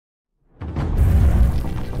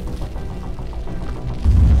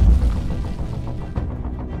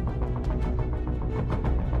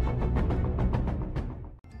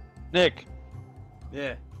Nick.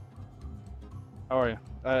 Yeah. How are you?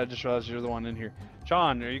 I just realized you're the one in here.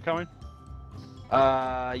 Sean, are you coming?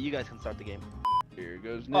 You guys can start the game. Here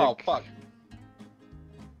goes Nick. Oh, fuck.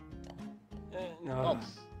 No.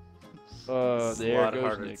 Oh. It's a There lot goes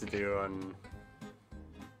harder Nick. to do on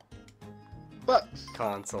But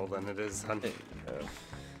console than it is on.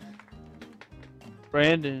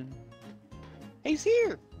 Brandon. He's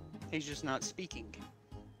here. He's just not speaking.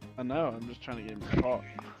 I know, I'm just trying to get him to talk.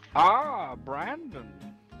 Ah, Brandon.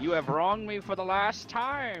 You have wronged me for the last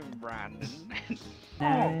time, Brandon.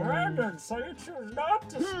 Oh, Brandon, so you choose not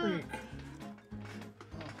to speak.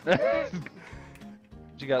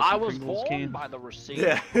 You got I some was Pringles born can? by the receipt,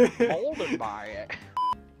 Yeah. molded by it.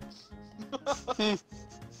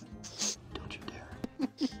 Don't you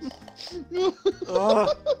dare.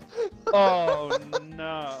 Oh. Oh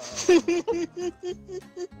no.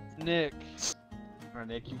 Nick. Alright,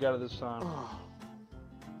 Nick, you got it this time.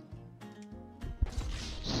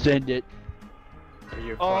 Send it. Are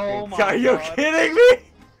you Oh fucking? my Are you God. kidding me?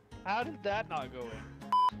 How did that not go in?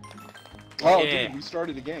 oh, Yeah. dude, we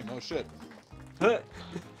started the game. Oh shit.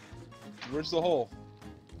 Where's the hole?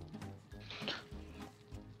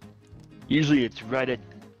 Usually it's right at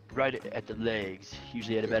the legs.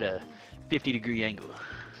 Usually at about a 50-degree angle.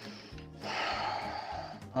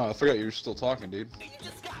 Oh, I forgot you were still talking, dude.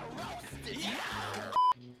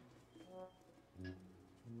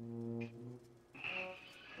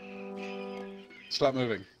 Stop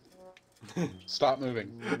moving. Stop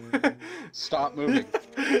moving. Stop moving.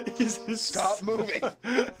 Stop moving.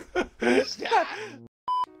 Stop.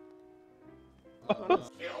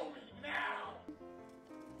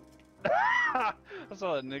 I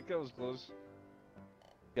saw that, Nick. That was close.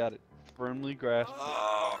 Got it. Firmly grasped.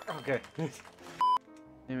 Oh, okay.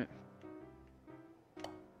 Damn it.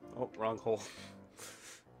 Oh, wrong hole.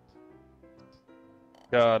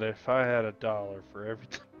 God, if I had $1 for every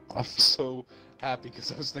time. I'm so happy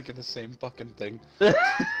because I was thinking the same fucking thing. Yeah.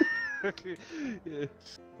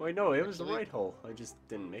 Wait, no, it was the right hole. I just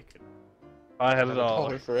didn't make it. I had $1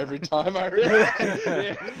 $1. for every time I heard it.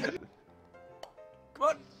 Yeah. Come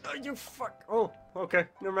on! Oh, you fuck! Oh, okay,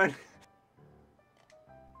 never mind.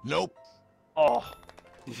 Nope. Oh,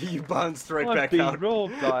 You bounced right what back the out.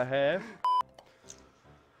 rope I have.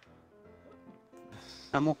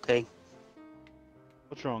 I'm okay.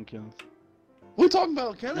 What's wrong, Kenneth? We're talking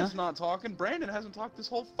about Kenneth's not talking. Brandon hasn't talked this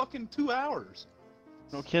whole fucking 2 hours.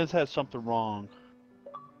 No, Kenneth has something wrong.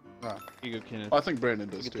 Oh. Here you go, Kenneth. I think Brandon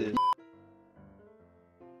does Look at too. this.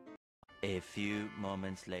 A few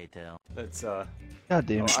moments later. That's God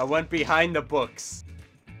damn it. I went behind the books.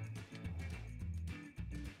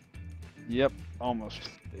 Yep, almost.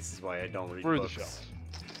 This is why I don't read Through the books. shelves.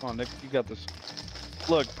 Come on, Nick, you got this.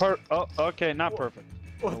 Look, oh, okay, not perfect.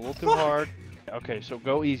 A What little the too fuck? hard. Okay, so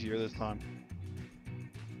go easier this time.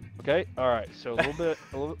 Okay, alright, so a little bit,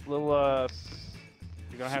 you're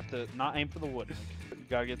gonna have to not aim for the wood. You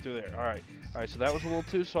gotta get through there. Alright, so that was a little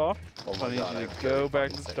too soft. Oh So I my need god, I you to have go 30 back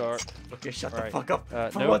to fucking the start. seconds. Okay, shut Alright. the fuck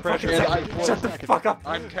up. For No one pressure. fucking And second. Shut the fuck up.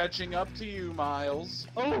 I'm catching up to you, Miles.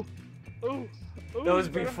 Oh! Oh! That was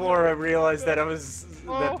before I realized that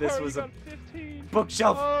this was a 15.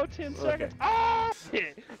 bookshelf. Oh, 10 Okay. seconds. Ah!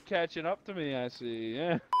 Catching up to me, I see.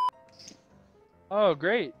 Yeah. Oh,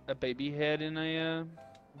 great. A baby head in a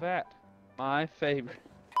vat. My favorite.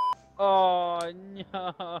 Oh,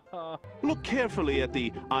 no. Look carefully at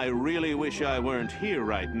the "I really wish I weren't here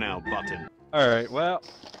right now" button. Alright, well.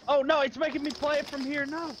 Oh, no, it's making me play it from here.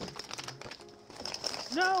 No.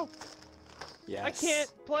 No. Yes. I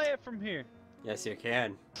can't play it from here. Yes, you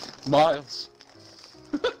can. Miles.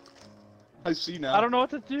 I see now. I don't know what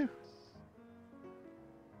to do.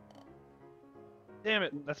 Damn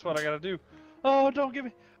it. That's what I gotta do. Oh, don't give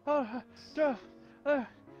me. Oh, ah,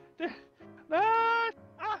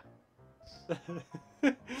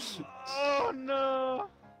 oh no.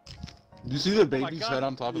 Do you see the my baby's God. head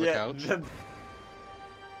on top of the couch?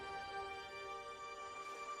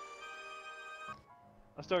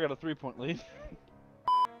 I still got a 3-point lead.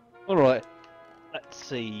 Alright. Let's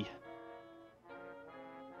see.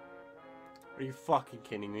 Are you fucking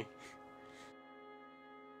kidding me?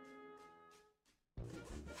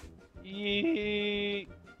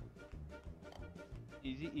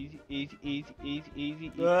 Easy, easy,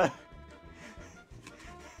 easy.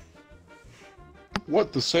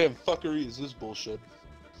 What the same fuckery is this bullshit?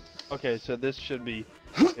 Okay, so this should be.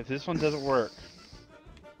 If this one doesn't work.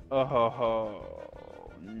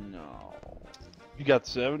 Oh no. You got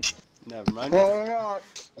 7? Never mind. Probably not.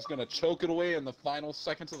 It's gonna choke it away in the final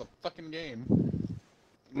seconds of the fucking game.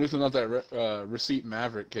 At least I'm not that receipt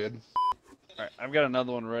maverick kid. Alright, I've got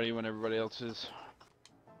another one ready when everybody else is.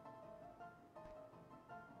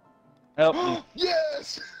 Help me.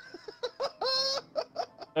 Yes!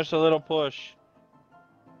 Just a little push.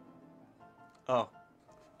 Oh.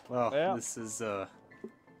 Well, Yeah. this is,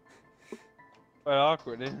 Quite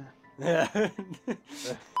awkward, isn't Yeah. it?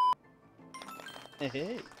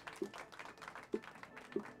 Hey.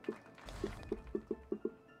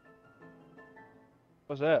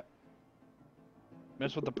 What's that?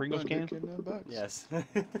 Mess with the Pringles can? Yes. Why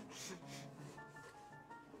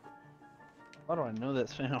do I know that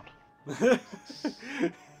sound?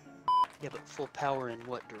 Yeah, but full power in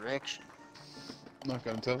what direction? I'm not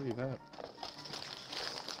gonna tell you that.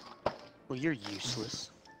 Well, you're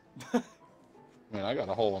useless. I mean, I got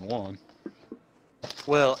a hole in one.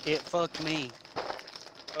 Well, it fucked me.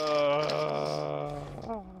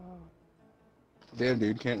 Damn,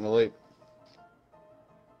 dude, can't relate.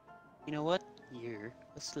 You know what? You're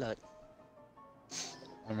a slut.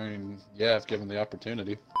 I mean, yeah, if given the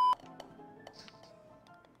opportunity.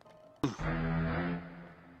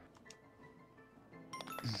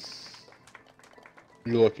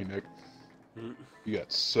 You're lucky, Nick. You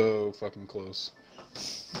got so fucking close.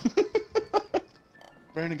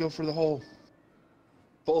 Brandon, go for the hole.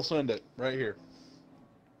 Full send it, right here.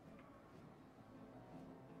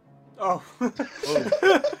 Oh.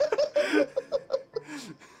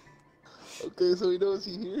 Okay, so he knows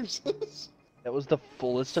he hears us. That was the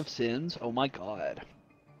fullest of sins? Oh my god.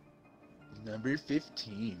 Number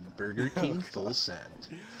 15, Burger King full send.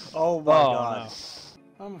 Oh my god.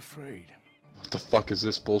 I'm afraid. What the fuck is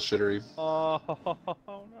this bullshittery? No. Oh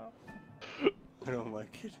no. I don't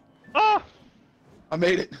like it. Ah! I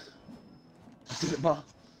made it! I did it,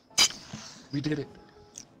 Moth. We did it.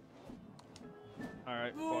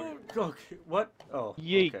 Alright, fuck Oh, it. okay. What? Oh.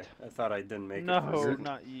 Yeet. Okay. I thought I didn't make it. No, first.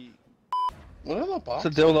 not you. What are the What's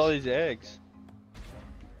boxes? the deal with all these eggs?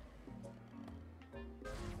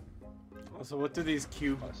 So what do these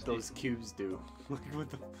those cubes do? Like what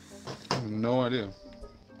the? I have no idea.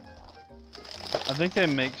 I think they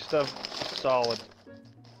make stuff solid.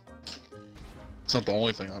 It's not the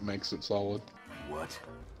only thing that makes it solid. What?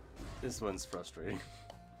 This one's frustrating.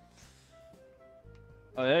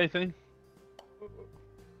 Oh, anything?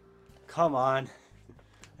 Come on.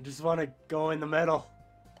 I just want to go in the middle.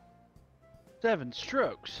 7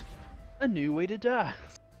 strokes. A new way to die.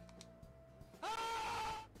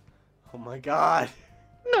 Oh my god.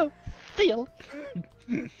 No, Phil.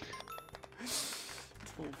 12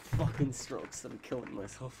 fucking strokes. I'm killing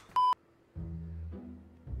myself.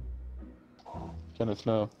 Kenneth,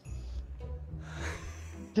 no.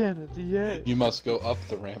 Down at the edge. You must go up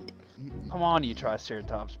the ramp. Come on, you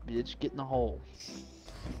Triceratops, bitch. Get in the hole.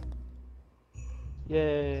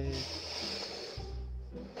 Yay.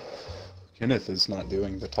 Kenneth is not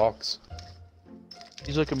doing the talks.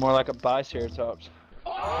 He's looking more like a Biceratops.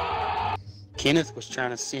 Kenneth was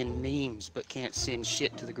trying to send memes, but can't send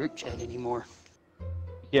shit to the group chat anymore.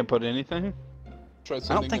 You can't put anything? Try I don't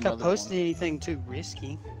sending think I another posted one. anything too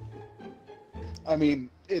risky. I mean,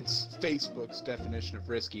 it's Facebook's definition of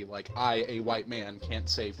risky. Like, I, a white man, can't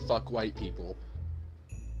say fuck white people.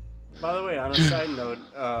 By the way, on a side note,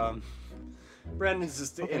 Brandon's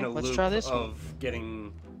just Okay, in a let's loop try this one. of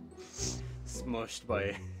getting smushed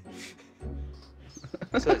by.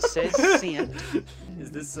 So it says sent.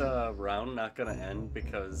 Is this round not gonna end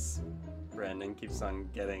because Brandon keeps on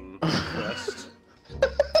getting crushed?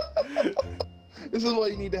 This is why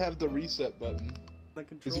you need to have the reset button. The It's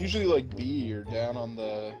control? usually like B or down on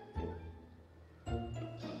the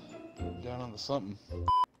something.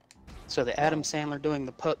 So the Adam Sandler doing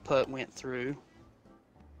the putt-putt went through.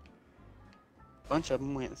 A bunch of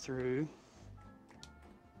them went through.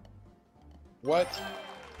 What?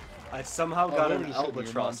 I somehow Oh, got they were an just hitting your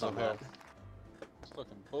albatross nonsense on that. health. It's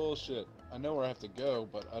fucking bullshit. I know where I have to go,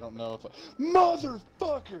 but I don't know if I...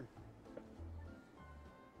 Motherfucker!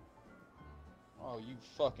 Oh, you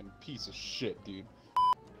fucking piece of shit, dude.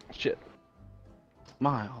 Shit.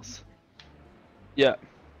 Myles. Yeah.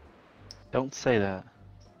 Don't say that.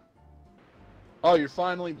 Oh, you're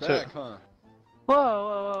finally So- back, huh? Whoa, whoa,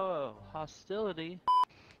 whoa, whoa. Hostility.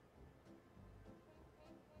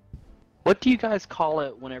 What do you guys call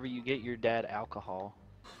it whenever you get your dad alcohol?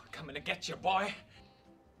 Coming to get you, boy.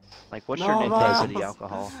 Like, what's No, your name for Miles. city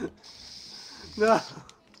alcohol? No.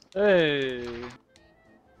 Hey.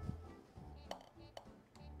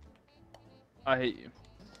 I hate you.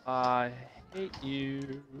 I hate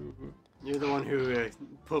you. You're the one who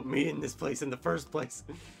put me in this place in the first place.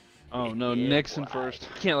 Oh no, Yeah, Nixon boy. first.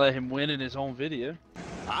 Can't let him win in his own video.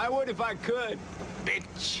 I would if I could,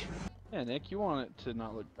 bitch. Yeah, Nick, you want it to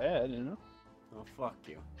not look bad, you know? Oh, fuck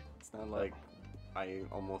you. It's not like I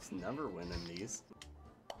almost never win in these.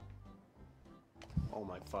 Oh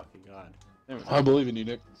my fucking god. There we go. I believe in you,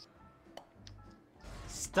 Nick.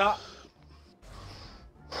 Stop!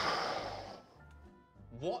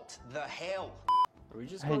 What the hell? Are we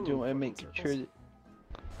just Hey, going do I in make fucking sure circles?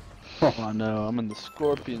 that... Oh, I know. I'm in the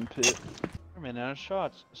scorpion pit. I ran out of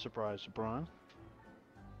shots. Surprise, surprise.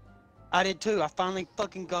 I did too. I finally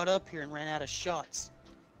fucking got up here and ran out of shots.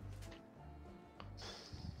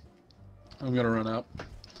 I'm gonna run out.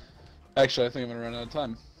 Actually, I think I'm gonna run out of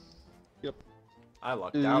time. I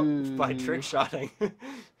lucked out by trick shotting.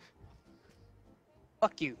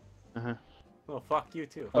 Fuck you. Uh-huh. Well, fuck you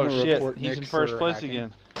too. Oh I'm gonna shit, report he's Nick in first for place hacking.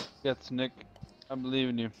 again. Yes, Nick. I believe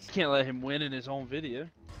in you. Can't let him win in his own video.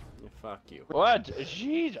 Yeah, fuck you. What?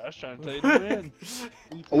 Jeez, I was trying to tell you to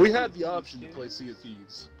win. We had the option to play Sea of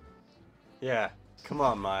Thieves. Yeah, come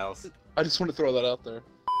on, Miles. I just want to throw that out there.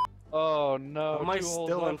 Oh no. How am I 2 holes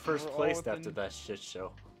still in left, first we're all place within- after that shit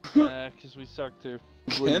show? Yeah, because we suck too.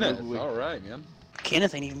 Kenneth, alright, man.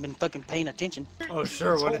 Kenneth ain't even been fucking paying attention. Oh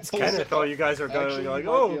sure, when it's Kenneth, oh you guys are going Actually, like, you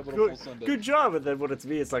might be oh able to good, pull Sunday. good job, and then when it's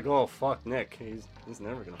me, it's like, oh fuck Nick, he's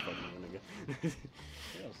never gonna fucking win again.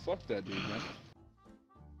 Yeah, fuck that dude, man.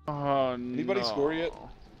 Oh Anybody no. score yet?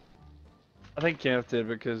 I think Kenneth did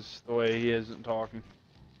because the way he isn't talking.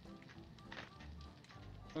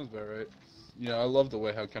 Sounds about right. You know, I love the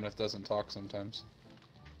way how Kenneth doesn't talk sometimes.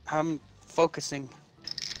 I'm focusing.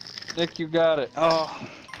 Nick, you got it. Oh,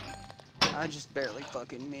 I just barely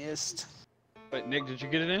fucking missed. Wait, Nick, did you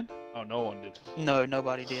get it in? Oh, no one did. No,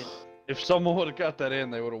 nobody did. If someone would have got that in,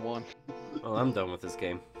 they would have won. Well, I'm done with this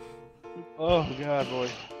game. Oh god, boy.